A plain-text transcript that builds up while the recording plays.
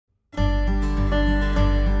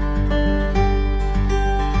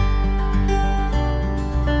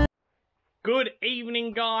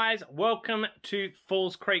evening, guys. Welcome to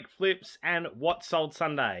Falls Creek Flips and What Sold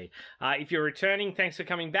Sunday. If you're returning, thanks for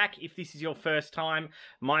coming back. If this is your first time,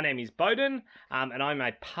 my name is Bowden, and I'm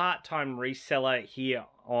a part-time reseller here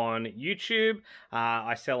on YouTube.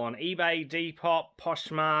 I sell on eBay, Depop,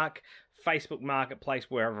 Poshmark, Facebook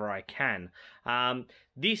Marketplace, wherever I can.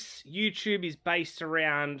 This YouTube is based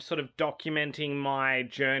around sort of documenting my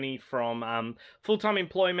journey from full-time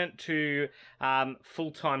employment to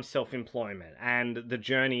full-time self-employment and the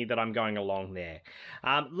journey that I'm going along there.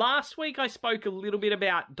 Last week I spoke a little bit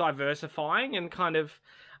about diversifying and kind of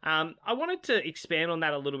I wanted to expand on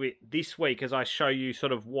that a little bit this week as I show you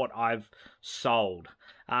sort of what I've sold.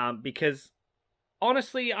 Because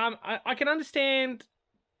honestly, I can understand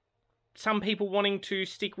some people wanting to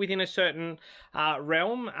stick within a certain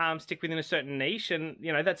realm, stick within a certain niche, and,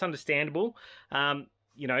 you know, that's understandable.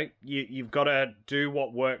 You know, you've got to do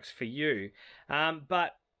what works for you.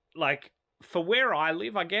 But, like, for where I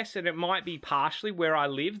live, I guess, and it might be partially where I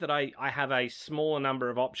live, that I have a smaller number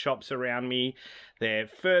of op shops around me. They're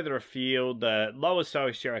further afield, the lower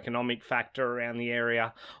socioeconomic factor around the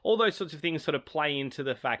area. All those sorts of things sort of play into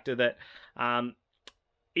the factor that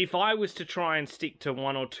if I was to try and stick to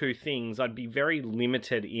one or two things, I'd be very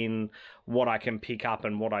limited in what I can pick up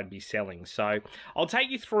and what I'd be selling. So I'll take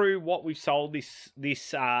you through what we've sold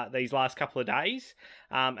these last couple of days,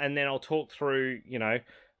 and then I'll talk through, you know,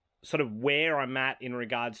 sort of where I'm at in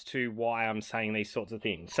regards to why I'm saying these sorts of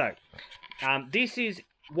things. So this is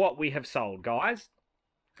what we have sold, guys.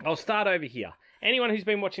 I'll start over here. Anyone who's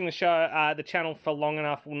been watching the show, the channel for long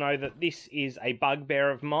enough will know that this is a bugbear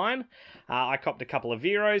of mine. I copped a couple of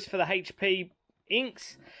Veros for the HP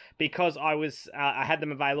inks because I had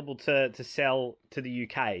them available to sell to the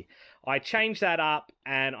UK. I changed that up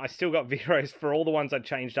and I still got Veros for all the ones I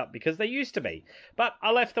changed up because they used to be. But I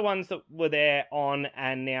left the ones that were there on,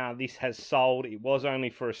 and now this has sold. It was only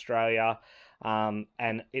for Australia,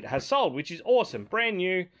 and it has sold, which is awesome. Brand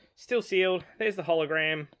new, still sealed. There's the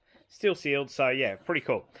hologram. Still sealed, so yeah, pretty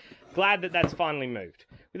cool. Glad that that's finally moved.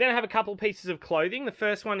 We then have a couple of pieces of clothing. The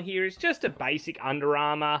first one here is just a basic Under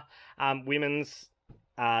Armour women's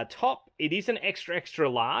top. It is an extra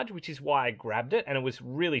large, which is why I grabbed it, and it was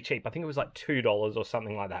really cheap. I think it was like $2 or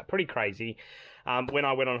something like that. Pretty crazy. When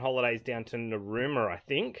I went on holidays down to Narooma, I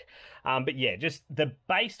think. But yeah, just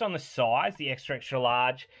based on the size, the extra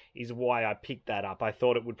large is why I picked that up. I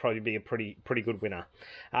thought it would probably be a pretty good winner.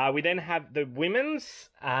 We then have the women's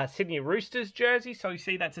Sydney Roosters jersey. So you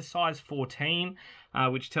see that's a size 14,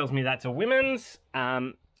 which tells me that's a women's.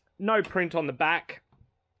 No print on the back,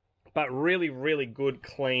 but really good,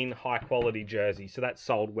 clean, high quality jersey. So that's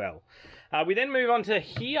sold well. We then move on to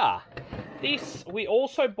here. This we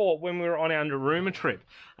also bought when we were on our Narooma trip.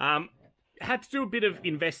 Had to do a bit of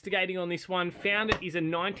investigating on this one. Found it is a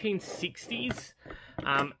 1960s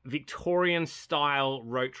Victorian style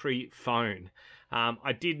rotary phone.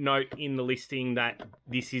 I did note in the listing that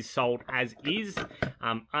this is sold as is,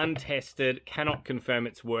 untested, cannot confirm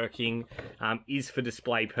it's working, is for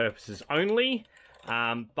display purposes only,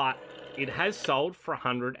 but it has sold for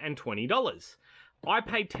 $120. I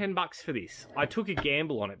paid $10 for this. I took a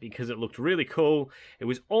gamble on it because it looked really cool. It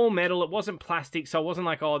was all metal. It wasn't plastic, so it wasn't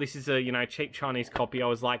like, oh, this is a, you know, cheap Chinese copy. I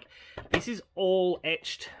was like, this is all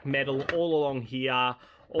etched metal all along here,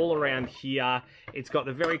 all around here. It's got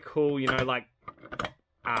the very cool, you know, like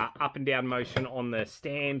up and down motion on the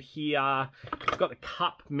stand here. It's got the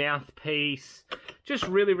cup mouthpiece. Just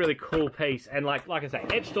really cool piece, and like I say,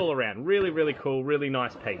 etched all around. Really cool, really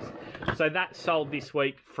nice piece. So that sold this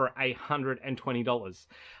week for $120.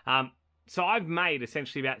 So I've made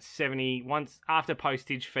essentially about 70 once after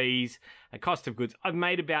postage fees and cost of goods. I've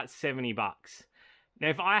made about $70. Now,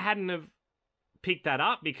 if I hadn't have picked that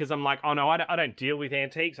up because I'm like, oh no, I don't deal with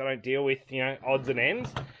antiques. I don't deal with, you know, odds and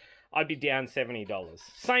ends. I'd be down $70.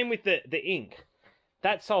 Same with the ink.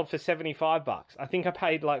 That sold for $75. I think I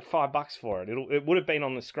paid like $5 for it. It would have been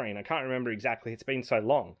on the screen. I can't remember exactly. It's been so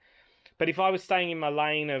long. But if I was staying in my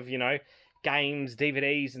lane of, you know, games,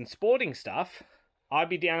 DVDs, and sporting stuff, I'd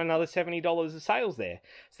be down another $70 of sales there.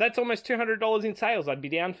 So that's almost $200 in sales I'd be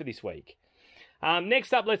down for this week.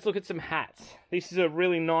 Next up, let's look at some hats. This is a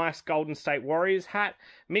really nice Golden State Warriors hat.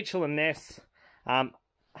 Mitchell & Ness.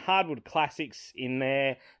 Hardwood classics in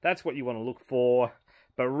there. That's what you want to look for.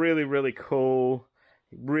 But really cool.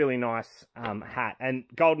 Really nice hat, and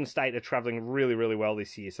Golden State are traveling really well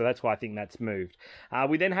this year, so that's why I think that's moved.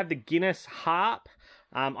 We then have the Guinness harp.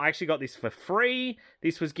 I actually got this for free.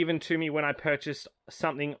 This was given to me when I purchased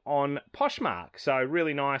something on Poshmark, so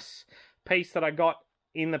really nice piece that I got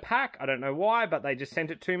in the pack. I don't know why, but they just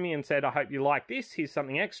sent it to me and said, I hope you like this. Here's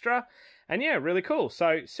something extra. And yeah, really cool.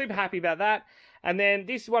 So super happy about that. And then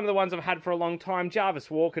this is one of the ones I've had for a long time, Jarvis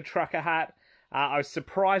Walker trucker hat. I was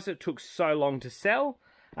surprised it took so long to sell,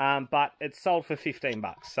 but it sold for 15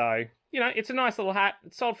 bucks. So, you know, it's a nice little hat.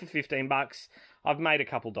 It sold for 15 bucks. I've made a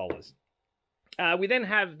couple dollars. We then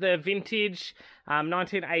have the vintage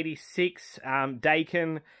 1986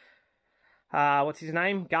 Dakin, what's his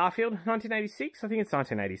name? Garfield, 1986? I think it's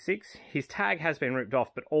 1986. His tag has been ripped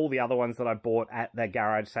off, but all the other ones that I bought at the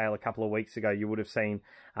garage sale a couple of weeks ago, you would have seen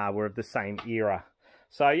were of the same era.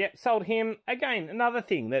 So, yeah, sold him. Again, another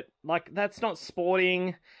thing that, like, that's not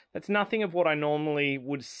sporting. That's nothing of what I normally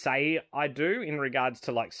would say I do in regards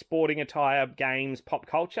to, like, sporting attire, games, pop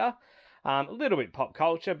culture. A little bit pop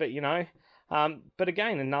culture, but, you know. But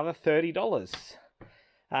again, another $30.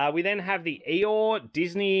 We then have the Eeyore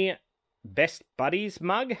Disney Best Buddies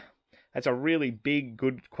mug. That's a really big,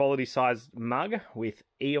 good quality sized mug with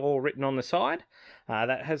Eeyore written on the side.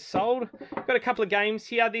 That has sold. Got a couple of games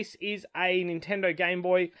here. This is a Nintendo Game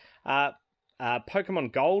Boy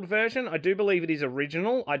Pokemon Gold version. I do believe it is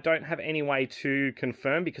original. I don't have any way to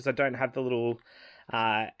confirm because I don't have the little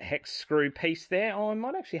hex screw piece there. Oh, I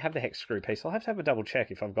might actually have the hex screw piece. I'll have to have a double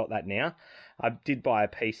check if I've got that now. I did buy a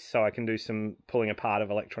piece so I can do some pulling apart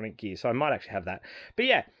of electronic gear, so I might actually have that. But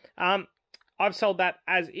yeah, I've sold that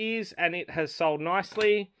as is, and it has sold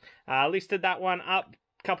nicely. Listed that one up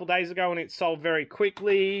a couple days ago, and it sold very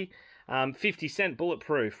quickly. 50-cent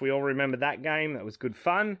Bulletproof. We all remember that game. That was good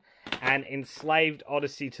fun. And Enslaved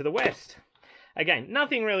Odyssey to the West. Again,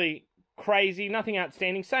 nothing really crazy, nothing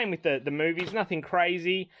outstanding. Same with the movies, nothing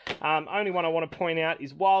crazy. Only one I want to point out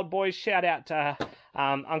is Wild Boys. Shout out to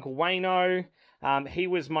Uncle Wayno. He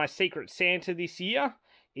was my Secret Santa this year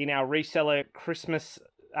in our reseller Christmas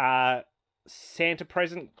Santa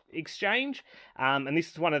present exchange, and this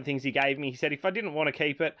is one of the things he gave me. He said if I didn't want to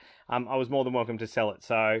keep it, I was more than welcome to sell it.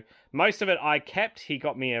 So most of it I kept. He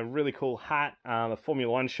got me a really cool hat, a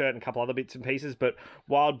Formula 1 shirt, and a couple other bits and pieces, but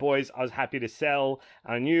Wild Boys I was happy to sell.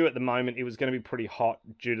 I knew at the moment it was going to be pretty hot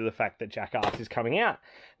due to the fact that Jackass is coming out.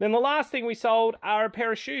 Then the last thing we sold are a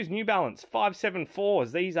pair of shoes, New Balance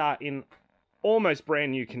 574s. These are in almost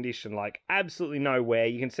brand new condition, like absolutely no wear.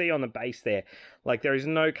 You can see on the base there, like there is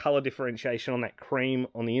no color differentiation on that cream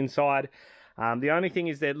on the inside. The only thing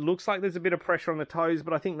is that it looks like there's a bit of pressure on the toes,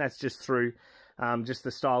 but I think that's just through just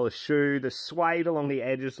the style of shoe. The suede along the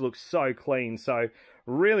edges looks so clean. So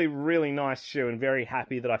really, really nice shoe, and very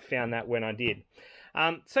happy that I found that when I did.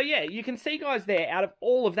 So yeah, you can see, guys, there, out of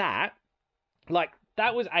all of that, like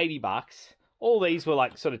that was 80 bucks. All these were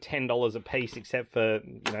like sort of $10 a piece, except for,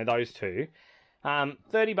 you know, those two.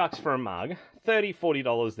 30 bucks for a mug, $30,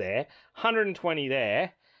 $40 there, 120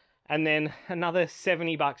 there, and then another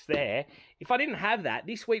 70 bucks there. If I didn't have that,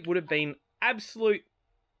 this week would have been absolute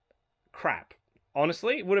crap.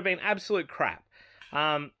 Honestly, it would have been absolute crap.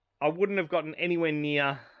 I wouldn't have gotten anywhere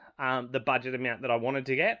near the budget amount that I wanted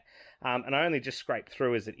to get, and I only just scraped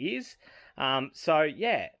through as it is. So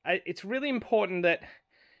yeah, it's really important that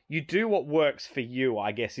you do what works for you,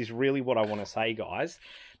 I guess, is really what I want to say, guys.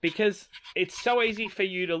 Because it's so easy for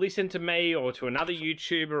you to listen to me or to another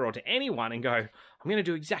YouTuber or to anyone and go, I'm going to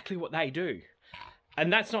do exactly what they do.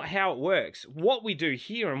 And that's not how it works. What we do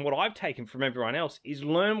here, and what I've taken from everyone else, is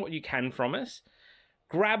learn what you can from us,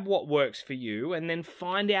 grab what works for you, and then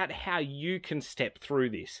find out how you can step through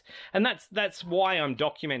this. And that's why I'm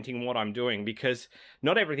documenting what I'm doing, because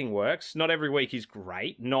not everything works. Not every week is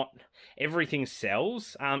great. Not everything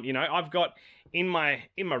sells. You know, I've got in my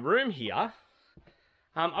room here,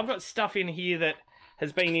 I've got stuff in here that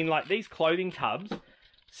has been in like these clothing tubs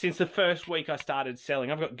since the first week I started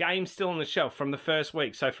selling. I've got games still on the shelf from the first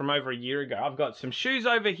week, so from over a year ago. I've got some shoes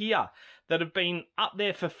over here that have been up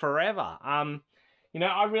there for forever. You know,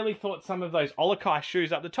 I really thought some of those Olakai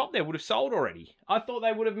shoes up the top there would have sold already. I thought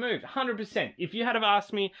they would have moved, 100%. If you had have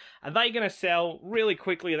asked me, are they going to sell really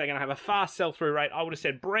quickly? Are they going to have a fast sell-through rate? I would have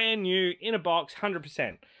said brand new, in a box, 100%.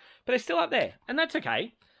 But they're still up there, and that's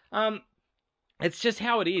okay. It's just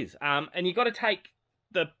how it is. And you got to take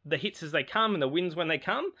the hits as they come and the wins when they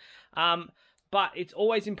come. But it's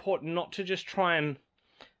always important not to just try and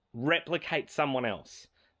replicate someone else.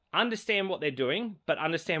 Understand what they're doing, but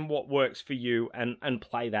understand what works for you and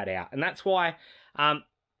play that out. And that's why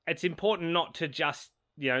it's important not to just,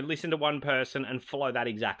 you know, listen to one person and follow that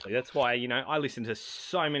exactly. That's why, you know, I listen to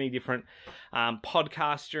so many different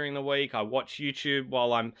podcasts during the week. I watch YouTube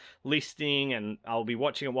while I'm listening, and I'll be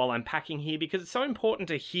watching it while I'm packing here, because it's so important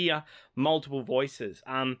to hear multiple voices.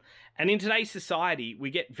 And And in today's society, we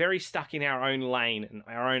get very stuck in our own lane and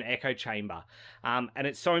our own echo chamber. And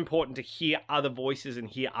it's so important to hear other voices and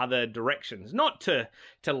hear other directions. Not to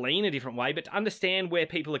lean a different way, but to understand where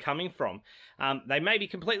people are coming from. They may be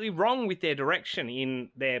completely wrong with their direction in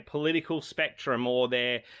their political spectrum or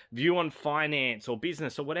their view on finance or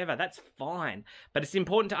business or whatever. That's fine. But it's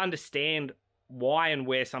important to understand why and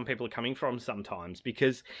where some people are coming from sometimes,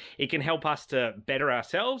 because it can help us to better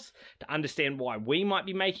ourselves, to understand why we might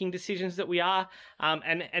be making decisions that we are,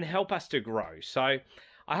 and help us to grow. So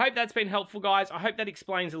I hope that's been helpful, guys. I hope that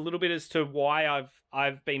explains a little bit as to why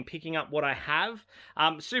I've been picking up what I have.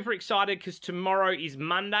 Super excited because tomorrow is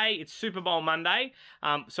Monday. It's Super Bowl Monday,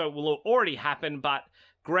 so it will already happen, but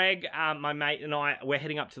Greg, my mate, and I, we're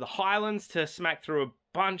heading up to the Highlands to smack through a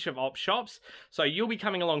bunch of op shops, so you'll be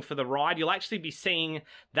coming along for the ride. You'll actually be seeing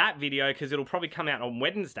that video because it'll probably come out on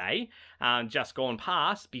Wednesday, just gone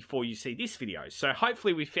past, before you see this video. So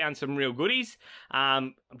hopefully we found some real goodies.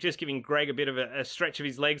 I'm just giving Greg a bit of a stretch of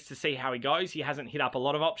his legs to see how he goes. He hasn't hit up a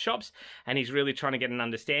lot of op shops and he's really trying to get an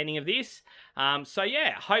understanding of this. So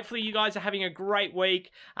yeah, hopefully you guys are having a great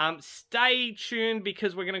week. Stay tuned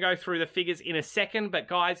because we're going to go through the figures in a second, but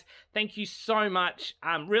guys, thank you so much.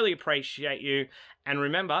 Really appreciate you. And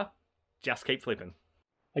remember, just keep flipping.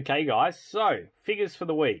 Okay, guys, so figures for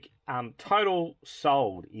the week. Total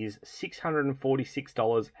sold is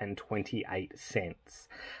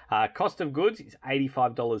 $646.28. Cost of goods is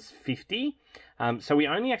 $85.50. So we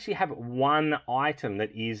only actually have one item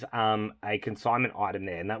that is a consignment item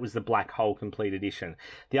there, and that was the Black Hole Complete Edition.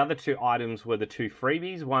 The other two items were the two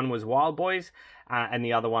freebies. One was Wild Boys, and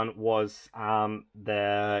the other one was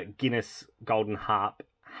the Guinness Golden Harp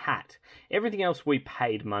hat. Everything else we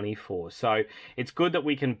paid money for, so it's good that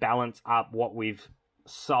we can balance up what we've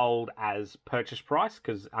sold as purchase price,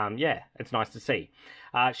 because yeah, it's nice to see.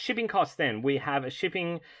 Shipping costs, then we have a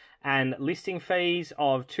shipping and listing fees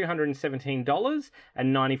of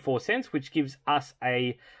 $217.94, which gives us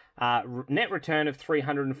a net return of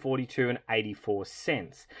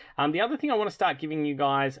 $342.84. The other thing I want to start giving you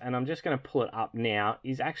guys, and I'm just going to pull it up now,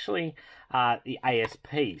 is actually the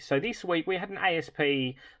ASP. So this week we had an ASP,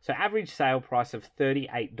 so average sale price of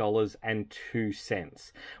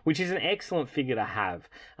 $38.02, which is an excellent figure to have.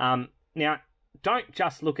 Now, don't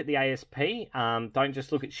just look at the ASP, don't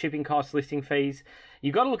just look at shipping costs, listing fees.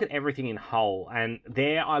 You've got to look at everything in whole, and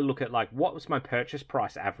there I look at, like, what was my purchase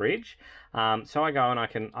price average. So I go and I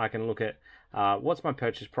can look at what's my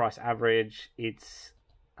purchase price average. It's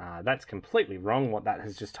that's completely wrong what that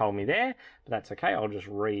has just told me there, but that's okay. I'll just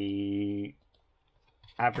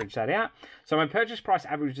average that out. So my purchase price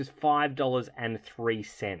average is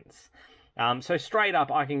 $5.03. So straight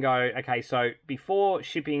up I can go, okay, so before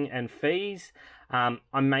shipping and fees, I'm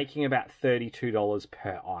making about $32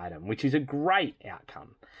 per item, which is a great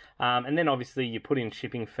outcome. And then obviously you put in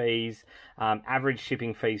shipping fees. Average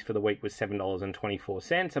shipping fees for the week was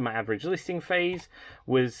 $7.24, and my average listing fees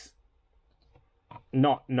was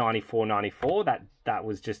not $94.94. That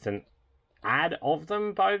was just an ad of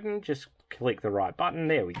them, Bowden. Just click the right button.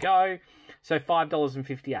 There we go. So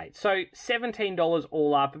 $5.58. So $17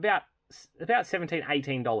 all up, about $17,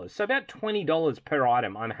 $18. So about $20 per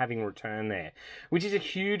item I'm having return there, which is a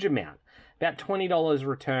huge amount. About $20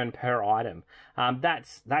 return per item.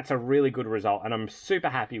 That's a really good result, and I'm super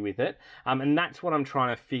happy with it. And that's what I'm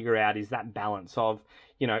trying to figure out, is that balance of,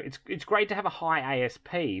 you know, it's great to have a high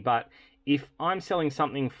ASP, but if I'm selling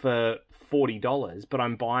something for $40, but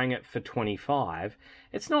I'm buying it for $25,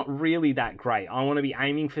 it's not really that great. I want to be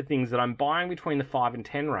aiming for things that I'm buying between the $5 and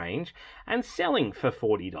 $10 range and selling for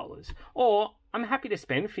 $40. Or I'm happy to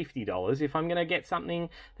spend $50 if I'm going to get something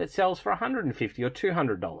that sells for $150 or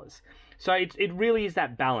 $200. So it really is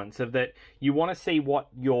that balance of that you want to see what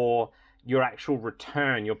your actual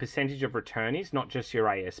return, your percentage of return is, not just your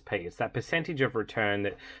ASP. It's that percentage of return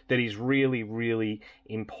that is really, really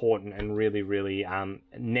important and really, really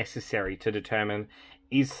necessary to determine,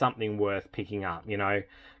 is something worth picking up, you know?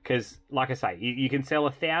 Because, like I say, you can sell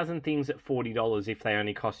 1,000 things at $40 if they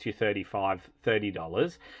only cost you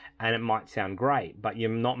 $30, and it might sound great, but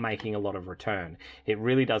you're not making a lot of return. It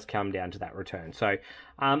really does come down to that return. So,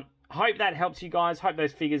 hope that helps you guys. Hope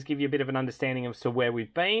those figures give you a bit of an understanding as to where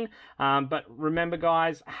we've been. But remember,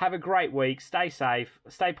 guys, have a great week. Stay safe,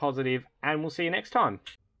 stay positive, and we'll see you next time.